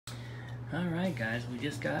Alright guys, we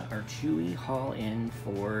just got our Chewy haul in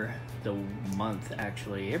for the month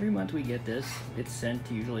actually. Every month we get this. It's sent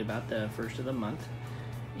usually about the first of the month.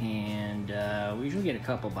 And we usually get a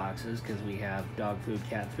couple boxes because we have dog food,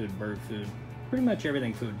 cat food, bird food, pretty much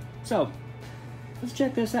everything food. So, let's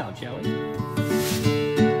check this out, shall we?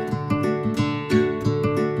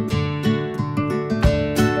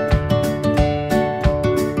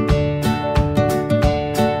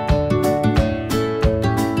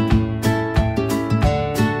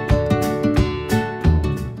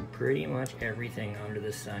 Everything under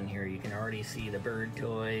the sun here. You can already see the bird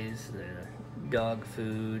toys, the dog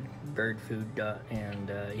food, bird food,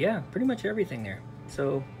 and yeah, pretty much everything there.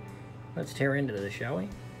 So let's tear into this, shall we?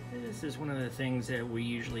 This is one of the things that we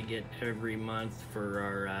usually get every month for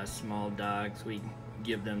our small dogs. We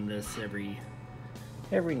give them this every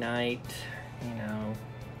night. You know,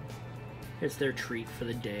 it's their treat for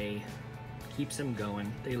the day. Keeps them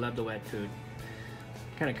going. They love the wet food.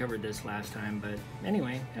 Kind of covered this last time, but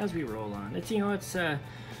anyway, as we roll on, it's, you know, it's the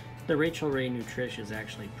Rachel Ray Nutrish is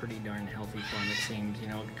actually pretty darn healthy for them, it seems, you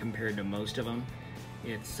know, compared to most of them.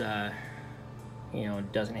 It's you know,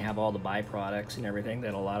 it doesn't have all the byproducts and everything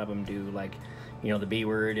that a lot of them do, like, you know, the B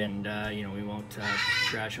word, and you know, we won't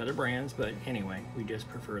trash other brands, but anyway, we just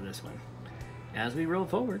prefer this one. As we roll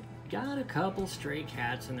forward, got a couple stray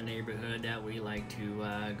cats in the neighborhood that we like to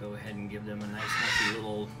go ahead and give them a nice healthy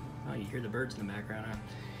little. Oh, you hear the birds in the background, huh?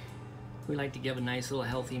 We like to give a nice little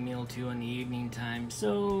healthy meal too in the evening time,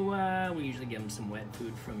 so we usually give them some wet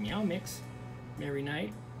food from Meow Mix every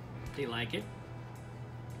night. They like it,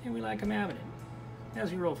 and we like them having it.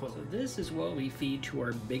 As we roll forward, so this is what we feed to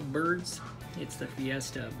our big birds. It's the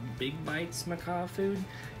Fiesta Big Bites macaw food.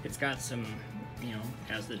 It's got some, you know,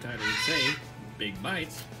 as the title would say, big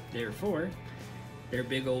bites. Therefore, they're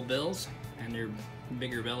big old bills, and they're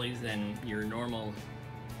bigger bellies than your normal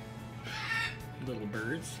little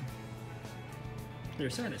birds. They're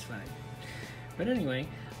satisfied. But anyway,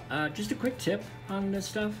 just a quick tip on this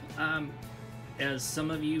stuff. As some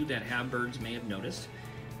of you that have birds may have noticed,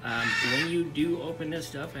 when you do open this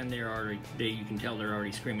stuff and you can tell they're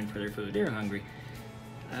already screaming for their food, they're hungry.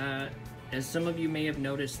 As some of you may have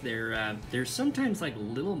noticed, there's sometimes like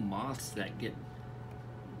little moths that get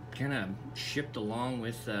kind of shipped along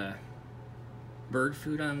with bird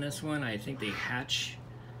food on this one. I think they hatch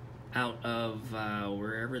out of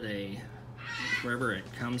wherever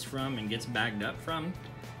it comes from and gets bagged up from.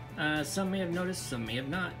 Some may have noticed, some may have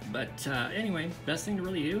not, but anyway, best thing to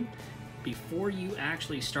really do before you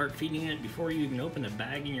actually start feeding it, before you even open the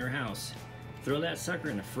bag in your house, throw that sucker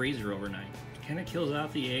in the freezer overnight. It kind of kills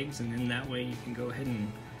off the eggs, and then that way you can go ahead and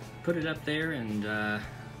put it up there and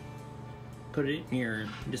put it in your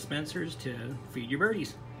dispensers to feed your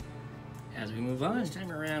birdies. As we move on, this time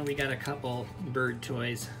around we got a couple bird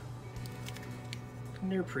toys.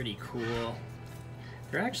 They're pretty cool.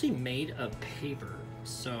 They're actually made of paper,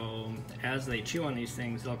 so as they chew on these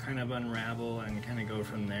things, they'll kind of unravel and kind of go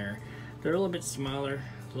from there. They're a little bit smaller,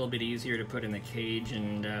 a little bit easier to put in the cage,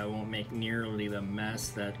 and won't make nearly the mess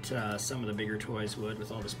that some of the bigger toys would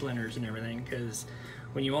with all the splinters and everything, because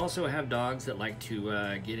when you also have dogs that like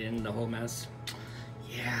to get in the whole mess,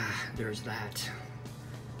 yeah, there's that.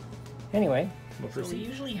 Anyway, so we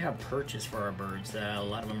usually have perches for our birds. A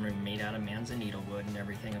lot of them are made out of manzanita wood and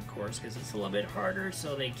everything, of course, because it's a little bit harder,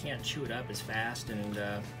 so they can't chew it up as fast. And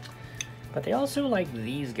but they also like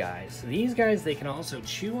these guys. These guys they can also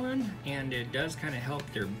chew on, and it does kind of help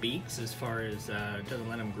their beaks as far as it doesn't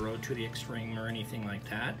let them grow to the extreme or anything like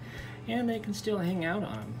that. And they can still hang out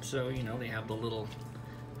on them. So, you know, they have the little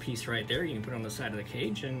piece right there. You can put on the side of the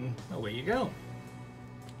cage, and away you go.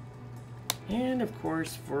 And of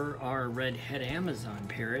course, for our red-head Amazon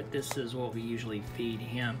parrot, this is what we usually feed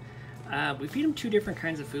him. We feed him two different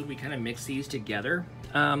kinds of food. We kind of mix these together.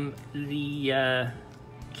 The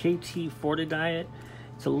KT Forta diet,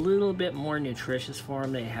 it's a little bit more nutritious for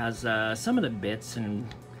him. It has some of the bits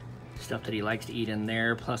and stuff that he likes to eat in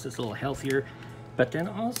there, plus it's a little healthier. But then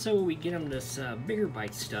also we get him this bigger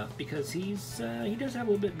bite stuff because he does have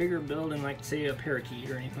a little bit bigger build than, like, say, a parakeet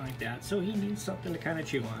or anything like that. So he needs something to kind of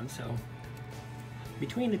chew on. So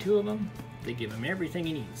between the two of them, they give him everything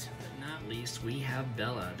he needs. But not least, we have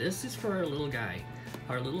Bella. This is for our little guy,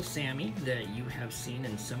 our little Sammy that you have seen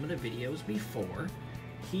in some of the videos before.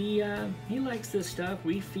 He likes this stuff.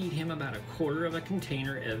 We feed him about 1/4 of a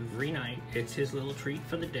container every night. It's his little treat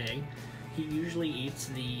for the day. He usually eats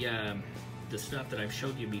the stuff that I've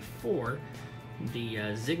showed you before,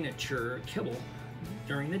 the signature kibble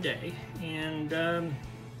during the day, and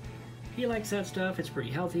he likes that stuff. It's pretty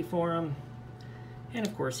healthy for him. And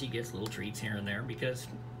of course he gets little treats here and there because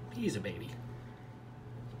he's a baby.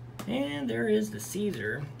 And there is the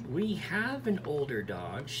Caesar. We have an older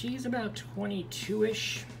dog. She's about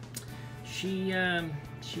 22-ish. She's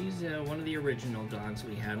one of the original dogs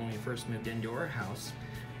we had when we first moved into our house.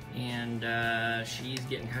 And she's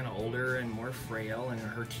getting kind of older and more frail, and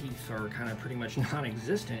her teeth are kind of pretty much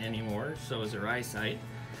non-existent anymore, so is her eyesight.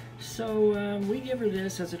 So we give her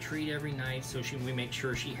this as a treat every night, so we make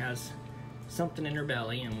sure she has something in her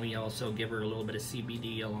belly, and we also give her a little bit of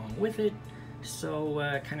CBD along with it. So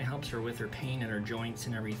kind of helps her with her pain in her joints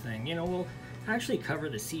and everything. You know, we'll actually cover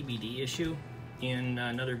the CBD issue in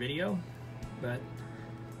another video, but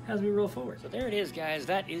as we roll forward. So there it is, guys.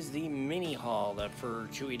 That is the mini haul for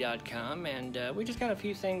Chewy.com, and we just got a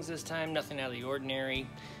few things this time, nothing out of the ordinary.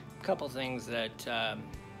 A couple things that,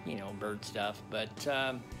 you know, bird stuff, but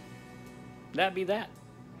that be that.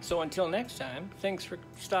 So until next time, thanks for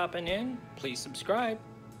stopping in. Please subscribe,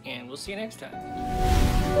 and we'll see you next time.